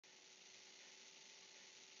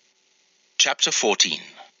Chapter 14.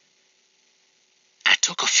 I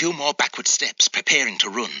took a few more backward steps, preparing to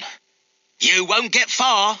run. "You won't get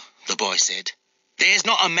far," the boy said. "There's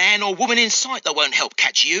not a man or woman in sight that won't help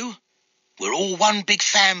catch you. We're all one big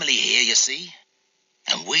family here, you see,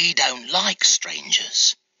 and we don't like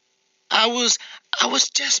strangers." I was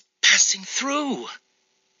just passing through."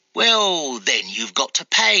 "Well, then you've got to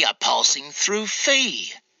pay a passing through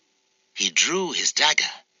fee." He drew his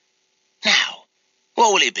dagger. "Now,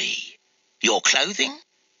 what will it be? Your clothing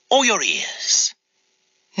or your ears?"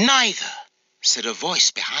 "Neither," said a voice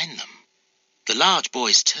behind them. The large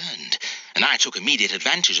boys turned, and I took immediate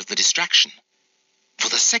advantage of the distraction. For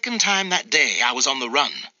the second time that day I was on the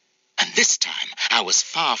run, and this time I was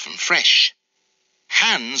far from fresh.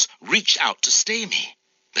 Hands reached out to stay me,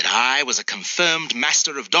 but I was a confirmed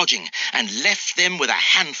master of dodging and left them with a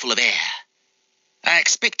handful of air. I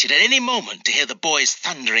expected at any moment to hear the boys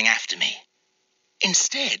thundering after me.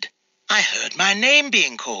 Instead, I heard my name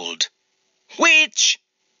being called. "Witch!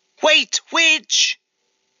 Wait, witch!"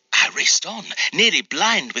 I raced on, nearly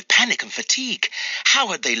blind with panic and fatigue. How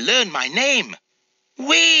had they learned my name?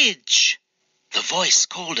 "Witch!" The voice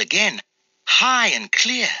called again, high and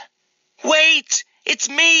clear. "Wait! It's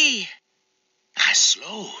me!" I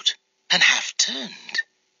slowed and half turned.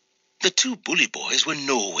 The two bully boys were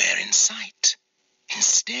nowhere in sight.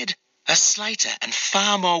 Instead, a slighter and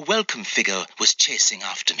far more welcome figure was chasing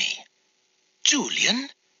after me. "Julian?"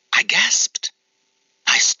 I gasped.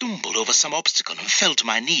 I stumbled over some obstacle and fell to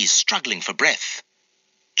my knees, struggling for breath.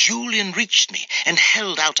 Julian reached me and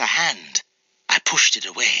held out a hand. I pushed it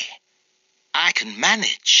away. "I can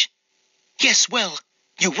manage." "Yes, well,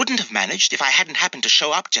 you wouldn't have managed if I hadn't happened to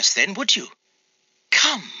show up just then, would you?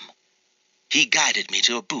 Come." He guided me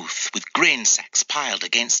to a booth with grain sacks piled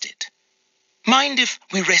against it. "Mind if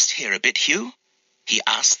we rest here a bit, Hugh?" he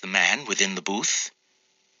asked the man within the booth.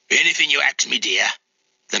 "Anything you ask me, dear,"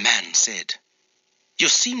 the man said. "You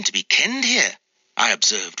seem to be kenned here," I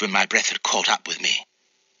observed when my breath had caught up with me.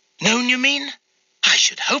 "Known, you mean? I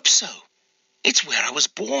should hope so. It's where I was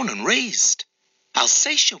born and raised.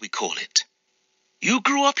 Alsatia, we call it. You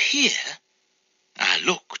grew up here?" I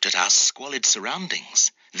looked at our squalid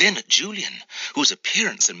surroundings, then at Julian, whose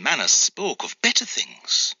appearance and manner spoke of better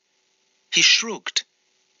things. He shrugged.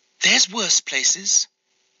 "There's worse places."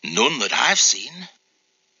 "None that I've seen."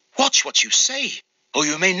 "Watch what you say, or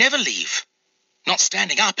you may never leave. Not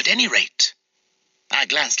standing up at any rate." I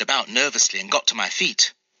glanced about nervously and got to my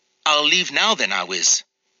feet. "I'll leave now then, I whiz."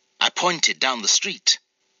 I pointed down the street.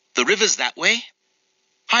 "The river's that way."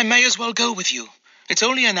 "I may as well go with you. It's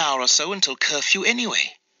only an hour or so until curfew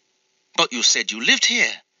anyway." "But you said you lived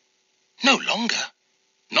here." "No longer.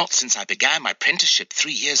 Not since I began my apprenticeship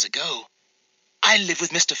 3 years ago. I live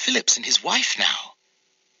with Mr. Phillips and his wife now."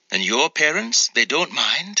 "And your parents, they don't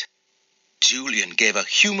mind?" Julian gave a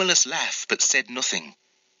humorless laugh but said nothing.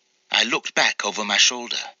 I looked back over my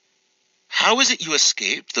shoulder. "How is it you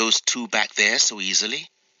escaped those two back there so easily?"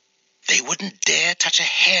 "They wouldn't dare touch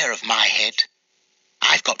a hair of my head.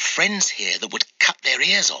 I've got friends here that would cut their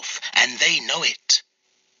ears off, and they know it."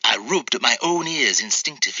 I rubbed at my own ears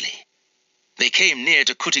instinctively. "They came near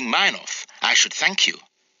to cutting mine off. I should thank you."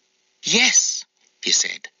 "Yes," he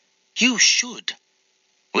said. "You should."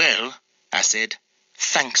 "Well," I said,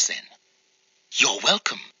 "thanks then." "You're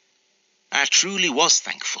welcome." I truly was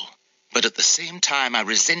thankful, but at the same time I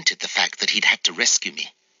resented the fact that he'd had to rescue me.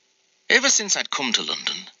 Ever since I'd come to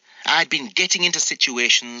London, I'd been getting into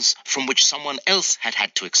situations from which someone else had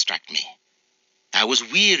had to extract me. I was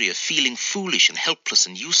weary of feeling foolish and helpless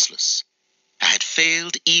and useless. I had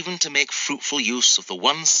failed even to make fruitful use of the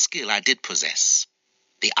one skill I did possess,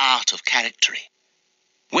 the art of charactery.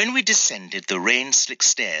 When we descended the rain-slick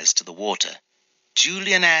stairs to the water,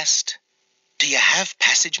 Julian asked, "Do you have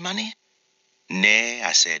passage money?" "Nay,"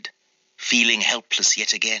 I said, feeling helpless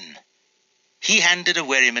yet again. He handed a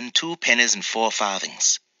wherryman 2 pennies and 4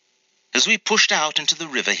 farthings. As we pushed out into the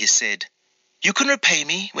river, he said, "You can repay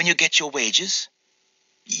me when you get your wages."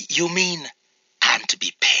 "You mean I'm to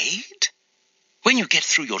be paid?" "When you get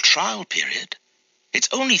through your trial period.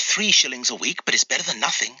 It's only 3 shillings a week, but it's better than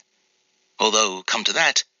nothing. Although, come to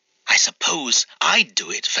that, I suppose I'd do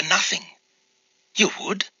it for nothing." "You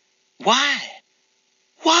would? Why?"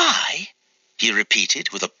 "Why?" he repeated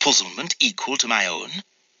with a puzzlement equal to my own.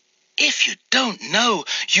 "If you don't know,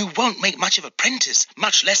 you won't make much of an apprentice,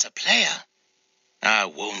 much less a player." "I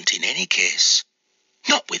won't in any case."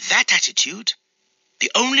 "Not with that attitude.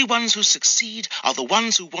 The only ones who succeed are the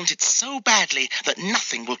ones who want it so badly that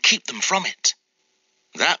nothing will keep them from it."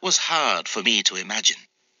 That was hard for me to imagine.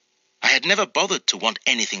 I had never bothered to want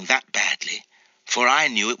anything that badly, for I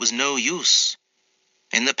knew it was no use.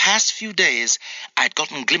 In the past few days, I'd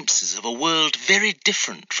gotten glimpses of a world very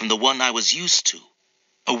different from the one I was used to.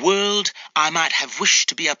 A world I might have wished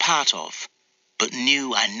to be a part of, but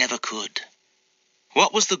knew I never could.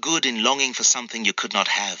 What was the good in longing for something you could not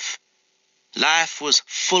have? Life was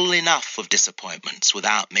full enough of disappointments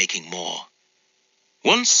without making more.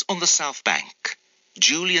 Once on the South Bank,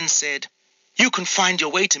 Julian said, "You can find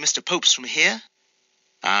your way to Mr. Pope's from here?"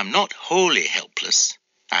 "I'm not wholly helpless,"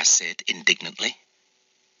 I said indignantly.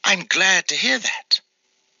 "I'm glad to hear that."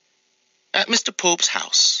 At Mr. Pope's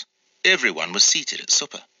house, everyone was seated at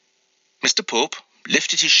supper. Mr. Pope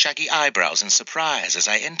lifted his shaggy eyebrows in surprise as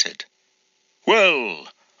I entered.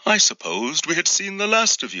 "Well, I supposed we had seen the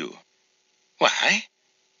last of you." "Why?"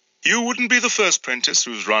 "You wouldn't be the first prentice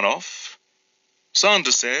who's run off.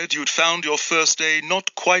 Sanders said you'd found your first day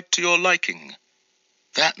not quite to your liking."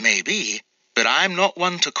 "That may be, but I'm not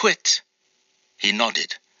one to quit." He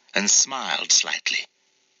nodded and smiled slightly.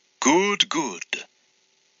 Good, good.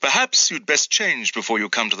 Perhaps you'd best change before you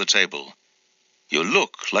come to the table. You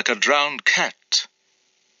look like a drowned cat."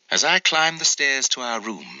 As I climbed the stairs to our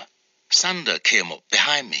room, Sander came up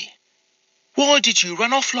behind me. "Why did you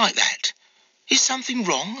run off like that? Is something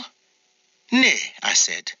wrong?" "Nay," I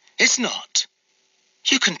said, "it's not."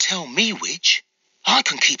 "You can tell me, Widge. I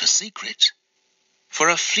can keep a secret." For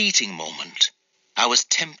a fleeting moment, I was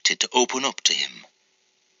tempted to open up to him.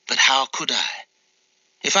 But how could I?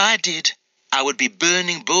 If I did, I would be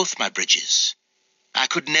burning both my bridges. I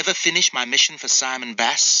could never finish my mission for Simon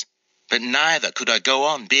Bass, but neither could I go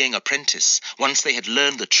on being apprentice once they had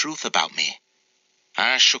learned the truth about me.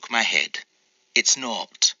 I shook my head. "It's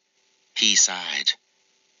naught." He sighed.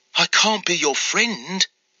 "I can't be your friend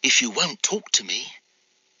if you won't talk to me."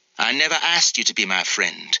 "I never asked you to be my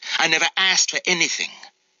friend. I never asked for anything."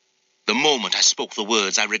 The moment I spoke the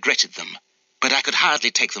words, I regretted them, but I could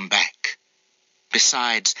hardly take them back.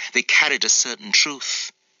 Besides, they carried a certain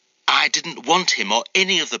truth. I didn't want him or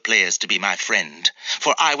any of the players to be my friend,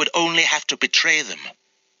 for I would only have to betray them.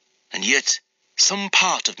 And yet, some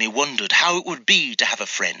part of me wondered how it would be to have a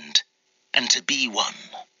friend, and to be one.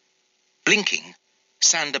 Blinking,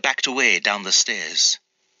 Sander backed away down the stairs.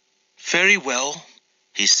 "Very well,"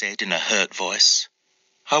 he said in a hurt voice.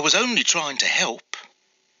 "I was only trying to help."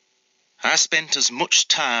 I spent as much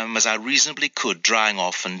time as I reasonably could drying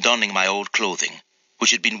off and donning my old clothing,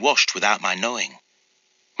 which had been washed without my knowing.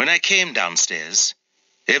 When I came downstairs,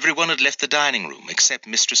 everyone had left the dining room except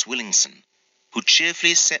Mistress Willingson, who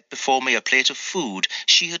cheerfully set before me a plate of food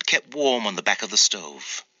she had kept warm on the back of the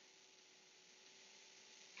stove.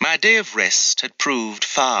 My day of rest had proved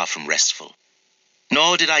far from restful,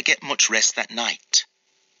 nor did I get much rest that night.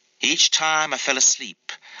 Each time I fell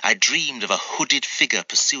asleep, I dreamed of a hooded figure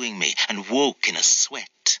pursuing me and woke in a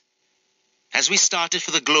sweat. As we started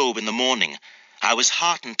for the Globe in the morning, I was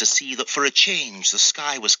heartened to see that for a change the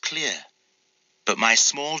sky was clear. But my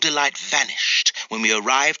small delight vanished when we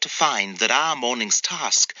arrived to find that our morning's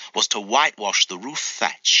task was to whitewash the roof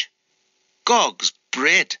thatch. "Gog's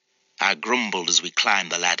bread," I grumbled as we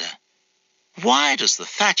climbed the ladder. "Why does the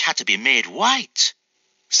thatch have to be made white?"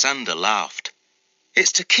 Sander laughed.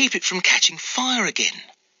 "It's to keep it from catching fire again."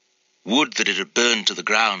 "Would that it had burned to the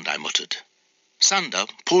ground," I muttered. Sander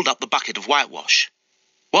pulled up the bucket of whitewash.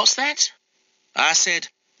 "What's that?" I said,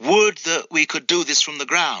 "Would that we could do this from the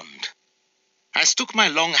ground." I stuck my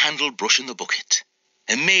long-handled brush in the bucket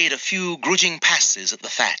and made a few grudging passes at the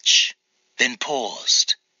thatch, then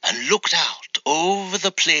paused and looked out over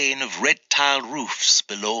the plain of red-tiled roofs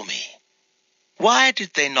below me. Why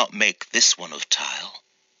did they not make this one of tile?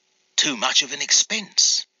 Too much of an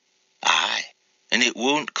expense. Aye, and it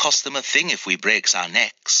won't cost them a thing if we breaks our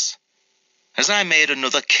necks. As I made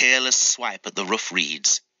another careless swipe at the rough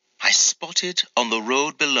reeds, I spotted on the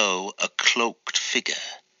road below a cloaked figure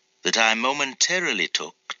that I momentarily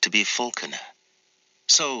took to be Falconer.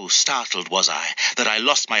 So startled was I that I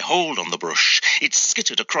lost my hold on the brush. It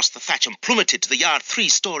skittered across the thatch and plummeted to the yard 3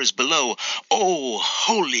 stories below. Oh,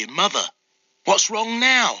 holy mother! What's wrong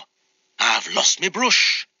now? I've lost me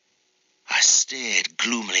brush. I stared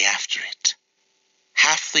gloomily after it.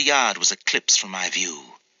 Half the yard was eclipsed from my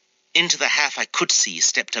view. Into the half I could see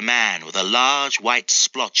stepped a man with a large white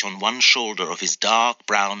splotch on one shoulder of his dark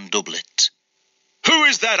brown doublet. "Who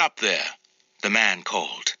is that up there?" the man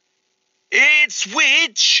called. "It's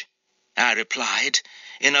Widge," I replied,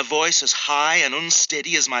 in a voice as high and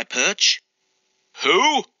unsteady as my perch.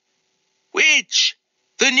 "Who?" "Widge,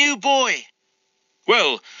 the new boy."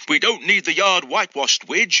 "Well, we don't need the yard whitewashed,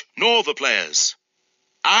 Widge, nor the players."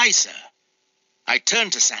 "Aye, sir." I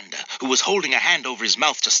turned to Sander, who was holding a hand over his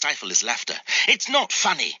mouth to stifle his laughter. "It's not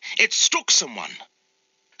funny. It struck someone."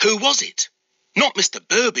 "Who was it?" Not Mr.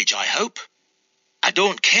 Burbage, I hope. I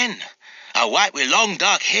don't ken. A white with long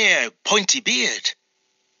dark hair, pointy beard.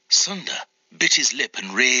 Sunder bit his lip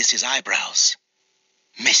and raised his eyebrows.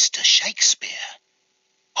 Mr. Shakespeare.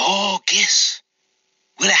 Oh, guess.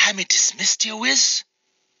 Will I ha' me dismissed you, Wiz?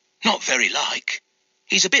 Not very like.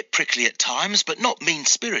 He's a bit prickly at times, but not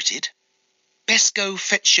mean-spirited. Best go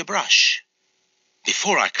fetch your brush.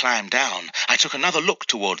 Before I climbed down, I took another look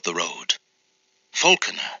toward the road.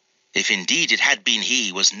 Falconer, if indeed it had been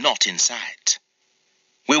he, was not in sight.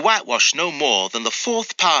 We whitewashed no more than the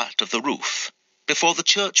fourth part of the roof before the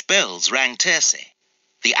church bells rang terce,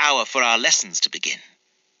 the hour for our lessons to begin.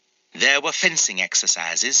 There were fencing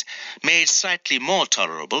exercises, made slightly more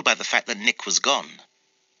tolerable by the fact that Nick was gone.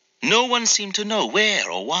 No one seemed to know where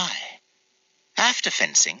or why. After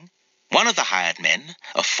fencing, one of the hired men,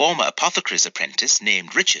 a former apothecary's apprentice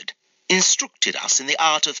named Richard, instructed us in the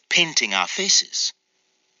art of painting our faces.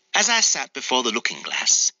 As I sat before the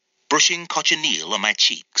looking-glass, brushing cochineal on my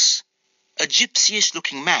cheeks, a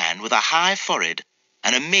gypsyish-looking man with a high forehead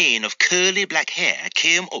and a mane of curly black hair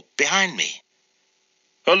came up behind me.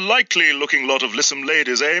 "A likely-looking lot of lissom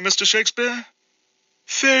ladies, eh, Mr. Shakespeare?"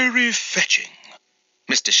 "Very fetching."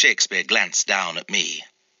 Mr. Shakespeare glanced down at me.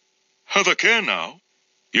 "Have a care now.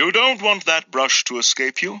 You don't want that brush to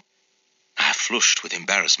escape you." I flushed with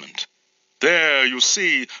embarrassment. "There, you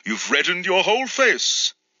see, you've reddened your whole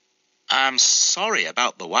face." "I'm sorry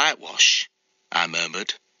about the whitewash," I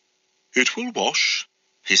murmured. "It will wash,"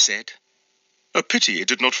 he said. "A pity it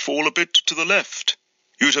did not fall a bit to the left.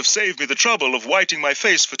 You'd have saved me the trouble of whiting my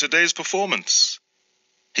face for today's performance."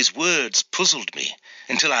 His words puzzled me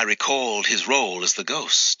until I recalled his role as the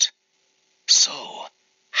ghost. So,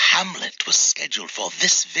 Hamlet was scheduled for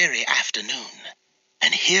this very afternoon,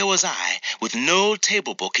 and here was I with no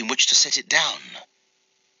table book in which to set it down.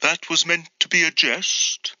 "That was meant to be a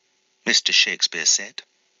jest," Mr. Shakespeare said.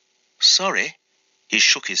 "Sorry." He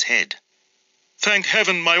shook his head. "Thank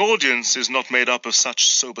heaven my audience is not made up of such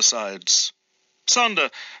sober sides. Sander,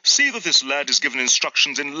 see that this lad is given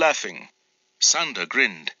instructions in laughing." Sander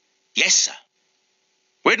grinned. "Yes, sir."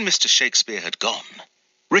 When Mr. Shakespeare had gone,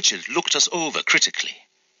 Richard looked us over critically.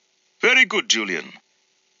 "Very good, Julian.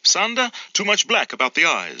 Sander, too much black about the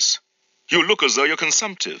eyes. You look as though you're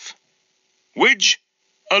consumptive. Widge,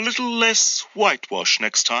 a little less whitewash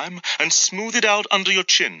next time, and smooth it out under your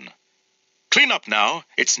chin. Clean up now,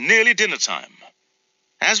 it's nearly dinner time."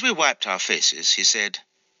 As we wiped our faces, he said,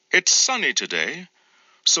 "It's sunny today,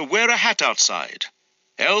 so wear a hat outside.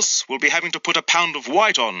 Else we'll be having to put a pound of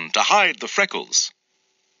white on to hide the freckles.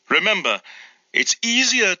 Remember, it's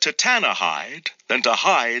easier to tan a hide than to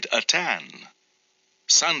hide a tan."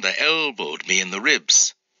 Sander elbowed me in the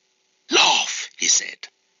ribs. "Laugh," he said.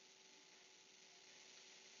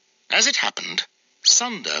 As it happened,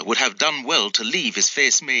 Sander would have done well to leave his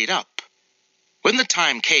face made up. When the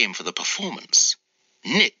time came for the performance,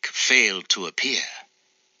 Nick failed to appear.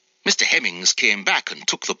 Mr. Hemmings came back and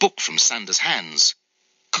took the book from Sander's hands.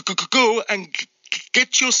 Go and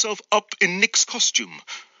get yourself up in Nick's costume.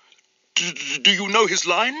 Do you know his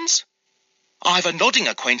lines?" "I've a nodding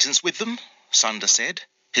acquaintance with them," Sander said,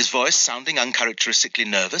 his voice sounding uncharacteristically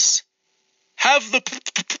nervous. "Have the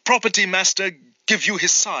property master give you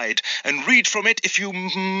his side, and read from it if you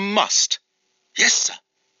must." "Yes, sir."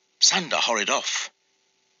 Sander hurried off.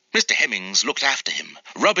 Mr. Hemmings looked after him,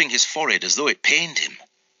 rubbing his forehead as though it pained him.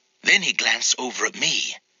 Then he glanced over at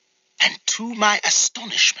me, and to my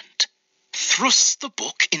astonishment, thrust the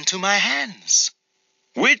book into my hands.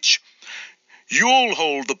 "Widge, you'll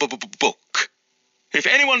hold the book. If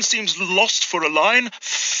anyone seems lost for a line,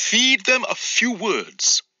 feed them a few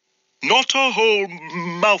words. Not a whole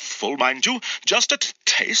mouthful, mind you, just a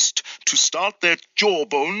taste to start their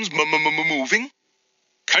jawbones moving.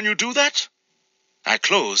 Can you do that?" I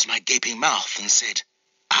closed my gaping mouth and said,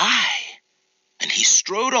 "Aye," and he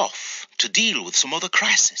strode off to deal with some other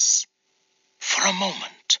crisis. For a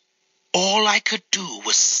moment, all I could do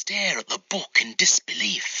was stare at the book in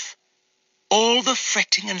disbelief. All the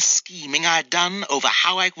fretting and scheming I'd done over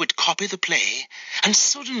how I would copy the play, and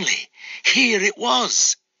suddenly, here it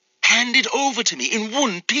was, handed over to me in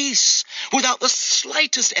one piece, without the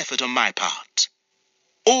slightest effort on my part.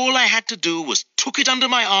 All I had to do was tuck it under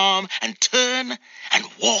my arm and turn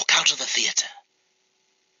and walk out of the theatre.